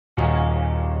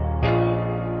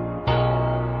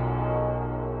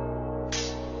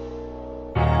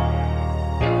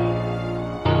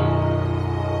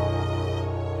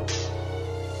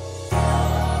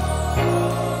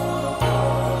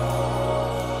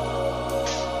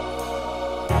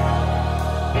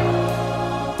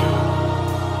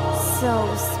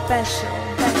So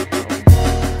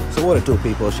what it do,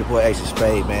 people? It's your boy Ace of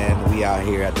Spade, man. We out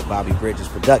here at the Bobby Bridges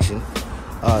production,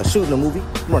 shooting a movie,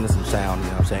 running some sound, you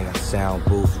know what I'm saying? Got the sound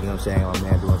booth, you know what I'm saying? My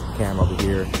man doing some camera over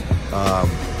here.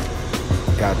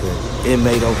 Got the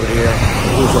inmate over here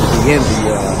who's going to be in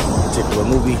the particular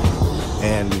movie.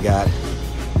 And we got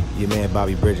your man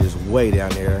Bobby Bridges way down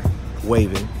there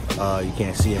waving. You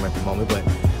can't see him at the moment, but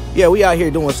yeah, we out here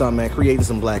doing something, man, creating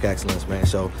some black excellence, man.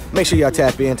 So make sure y'all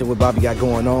tap into what Bobby got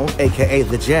going on, aka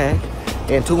The Jag,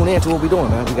 and tune in to what we're doing,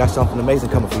 man. We got something amazing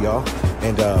coming for y'all.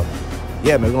 And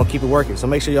yeah, man, we're gonna keep it working. So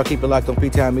make sure y'all keep it locked on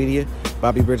P-Town Media,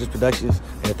 Bobby Bridges Productions,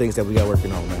 and the things that we got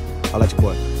working on, man. I'll let you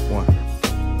boy. One.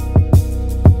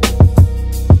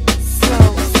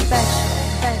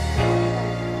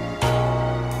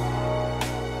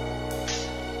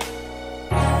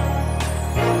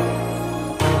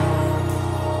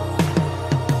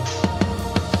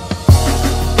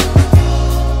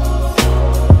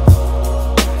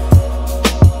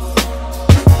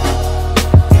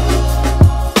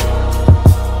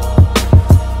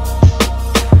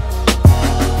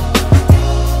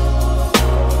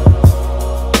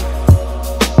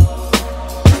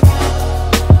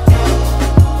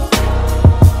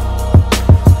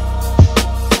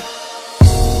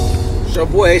 Your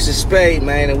boy Ace of Spade,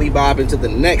 man, and we bob into the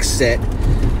next set,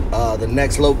 the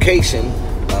next location,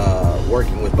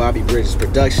 working with Bobby Bridges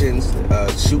Productions,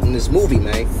 shooting this movie,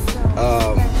 man.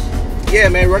 Yeah,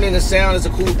 man, running the sound is a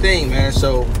cool thing, man.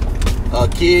 So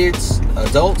kids,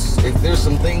 adults, if there's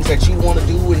some things that you want to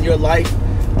do in your life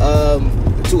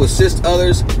to assist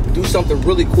others, do something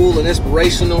really cool and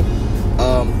inspirational,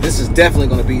 this is definitely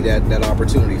going to be that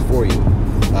opportunity for you.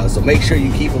 So make sure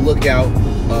you keep a lookout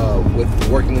with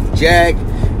working with the Jag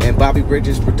and Bobby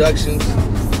Bridges Productions,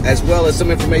 as well as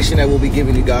some information that we'll be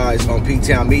giving you guys on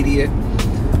P-Town Media.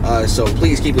 So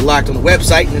please keep it locked on the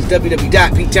website, and it's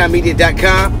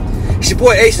www.ptownmedia.com. It's your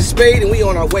boy Ace of Spade, and we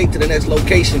on our way to the next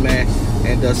location, man.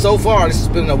 And so far, this has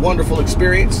been a wonderful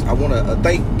experience. I want to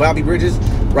thank Bobby Bridges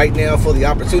right now for the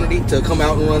opportunity to come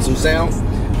out and run some sound,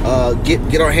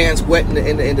 get our hands wet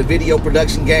in the video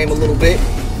production game a little bit.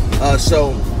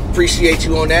 So appreciate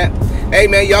you on that. Hey,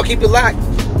 man, y'all keep it locked.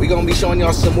 We're going to be showing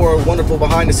y'all some more wonderful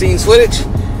behind-the-scenes footage.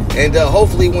 And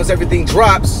hopefully once everything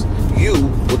drops, you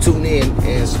will tune in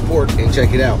and support and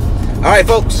check it out. All right,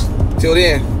 folks. Till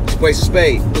then, it's your boy Ace of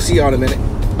Spade. We'll see y'all in a minute.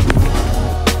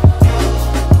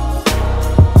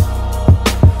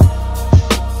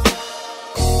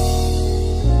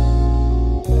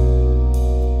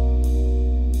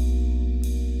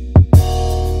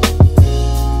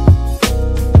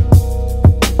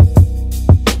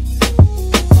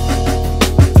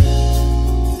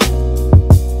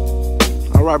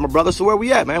 All right, my brother, so where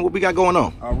we at, man? What we got going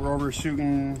on? We're over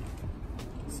shooting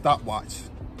Stopwatch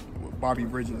with Bobby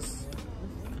Bridges.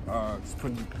 Just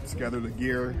putting together the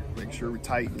gear, make sure we're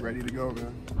tight and ready to go,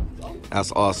 man.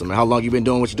 That's awesome, man. How long you been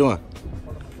doing what you're doing?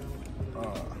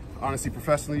 Honestly,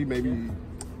 professionally, maybe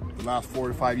the last 4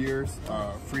 to 5 years.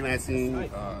 Freelancing,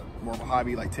 more of a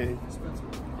hobby, like 10.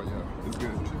 But yeah, it's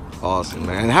good. Awesome,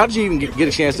 man. And how did you even get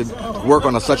a chance to work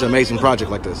on such an amazing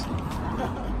project like this?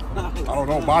 I don't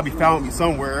know. Bobby found me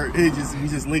somewhere. We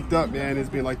just linked up, man. It's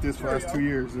been like this for the last 2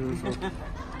 years. So.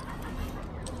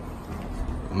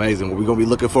 Amazing. Well, we're going to be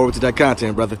looking forward to that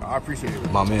content, brother. I appreciate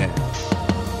it. My man.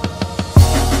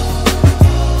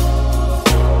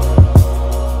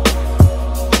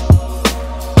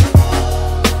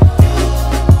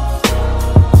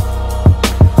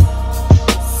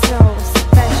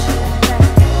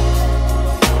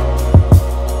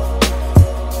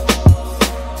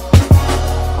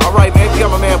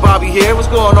 Bobby here. What's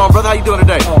going on, brother? How you doing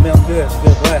today? Oh man, I'm good.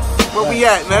 Good, blessed. Where we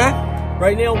at, man?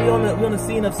 Right now, we on the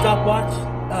scene of Stopwatch.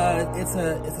 It's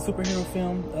a superhero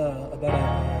film about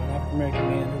an African American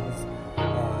man who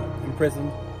was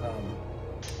imprisoned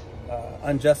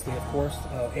unjustly, of course.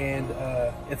 He's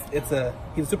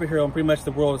a superhero, and pretty much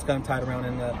the world is kind of tied around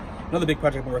in another big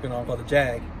project we're working on called the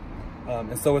Jag.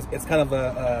 And so it's kind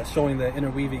of showing the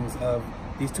interweavings of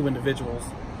these two individuals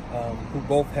who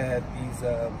both had these.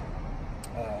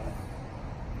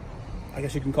 I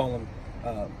guess you can call them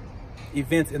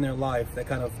events in their life that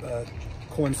kind of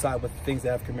coincide with things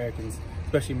that African Americans,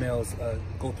 especially males,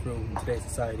 go through in today's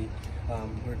society.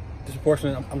 We're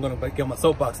disproportionate. I'm going to get on my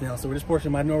soapbox now. So we're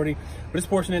disproportionate minority. We're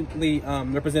disproportionately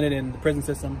represented in the prison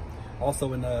system,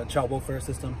 also in the child welfare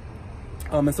system.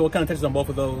 And so it kind of touches on both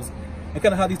of those, and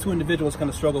kind of how these two individuals kind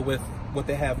of struggle with what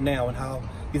they have now, and how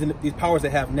these powers they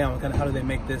have now, and kind of how do they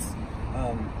make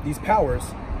these powers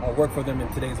work for them in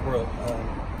today's world.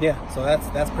 yeah, so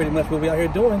that's pretty much what we out here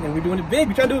doing, and we're doing it big.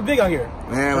 We're trying to do it big out here.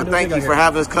 Man, well, thank you for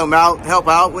having us come out, help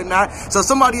out, whatnot. So,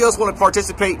 somebody else want to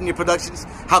participate in your productions?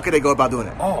 How can they go about doing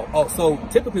it? So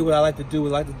typically, what I like to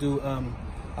do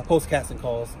I post casting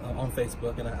calls on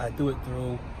Facebook, and I do it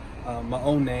through my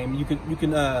own name. You can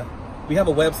we have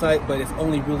a website, but it's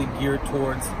only really geared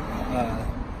towards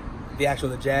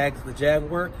the JAG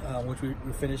work, which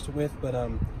we're finished with. But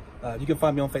you can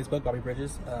find me on Facebook, Bobby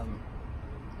Bridges.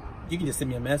 You can just send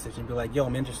me a message and be like, yo,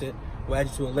 I'm interested. We'll add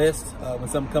you to a list. When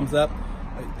something comes up,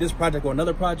 this project or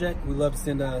another project, we love to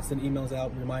send emails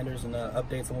out, reminders, and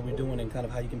updates on what we're doing and kind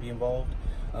of how you can be involved.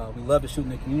 We love to shoot in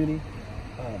the community,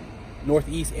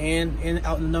 Northeast and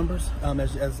out in the numbers,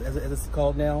 as it's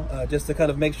called now, just to kind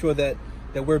of make sure that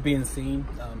we're being seen.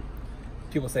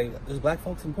 People say, there's black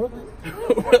folks in Portland?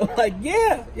 We're like,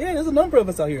 yeah, there's a number of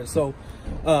us out here. So,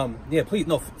 yeah, please,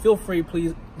 feel free,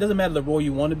 please. It doesn't matter the role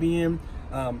you want to be in.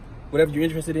 Whatever you're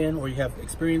interested in or you have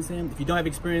experience in. If you don't have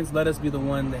experience, let us be the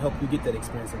one to help you get that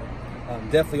experience in.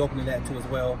 Definitely open to that too as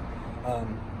well.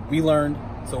 We learned,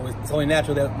 so it's only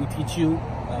natural that we teach you,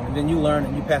 and then you learn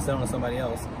and you pass it on to somebody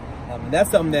else. And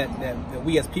that's something that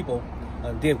we as people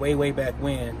did way back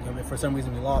when. And for some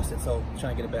reason we lost it, so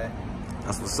trying to get it back.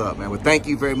 That's what's up, man. Well, thank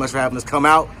you very much for having us come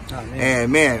out.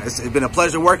 And man, it's been a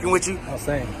pleasure working with you. I was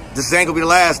saying, this ain't gonna be the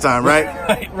last time,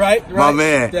 right? right. My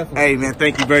man. Definitely. Hey, man,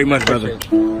 thank you very much, brother.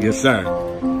 Yes, sir.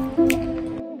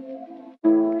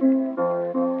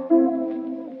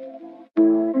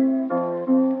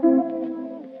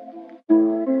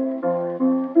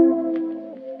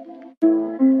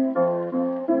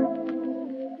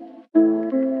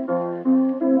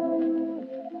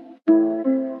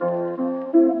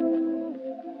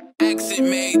 Exit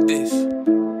made this.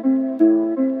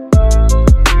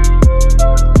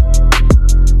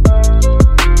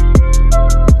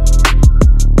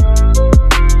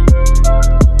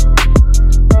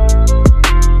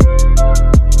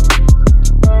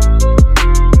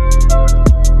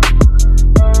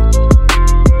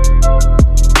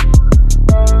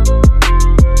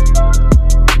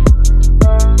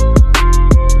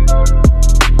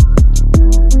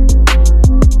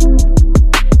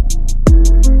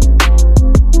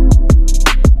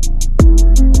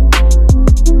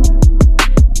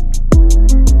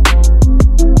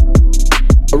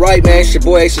 Right, man, it's your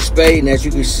boy Ace of Spade, and as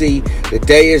you can see, the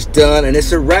day is done and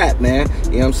it's a wrap, man.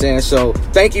 You know what I'm saying? So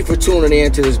thank you for tuning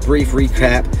in to this brief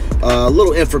recap, a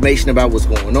little information about what's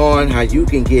going on, how you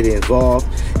can get involved,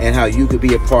 and how you could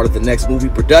be a part of the next movie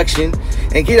production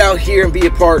and get out here and be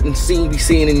a part and be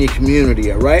seen in your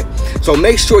community. All right, so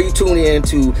make sure you tune in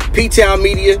to P-Town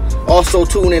Media. Also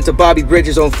tune in to Bobby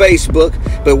Bridges on Facebook,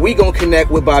 but we gonna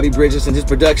connect with Bobby Bridges and his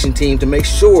production team to make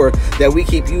sure that we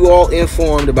keep you all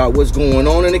informed about what's going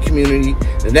on in the community.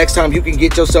 The next time you can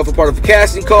get yourself a part of a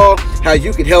casting call, how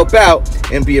you can help out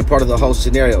and be a part of the whole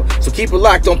scenario. So keep it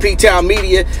locked on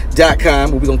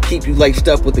ptownmedia.com, where we're gonna keep you laced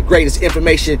up with the greatest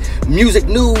information, music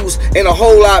news, and a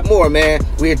whole lot more, man.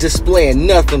 We're displaying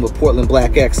nothing but Portland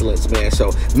black excellence, man.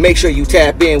 So make sure you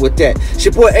tap in with that. It's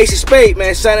your boy Ace of Spade,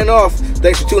 man, signing off.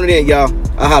 Thanks for tuning in, y'all.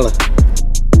 I holla.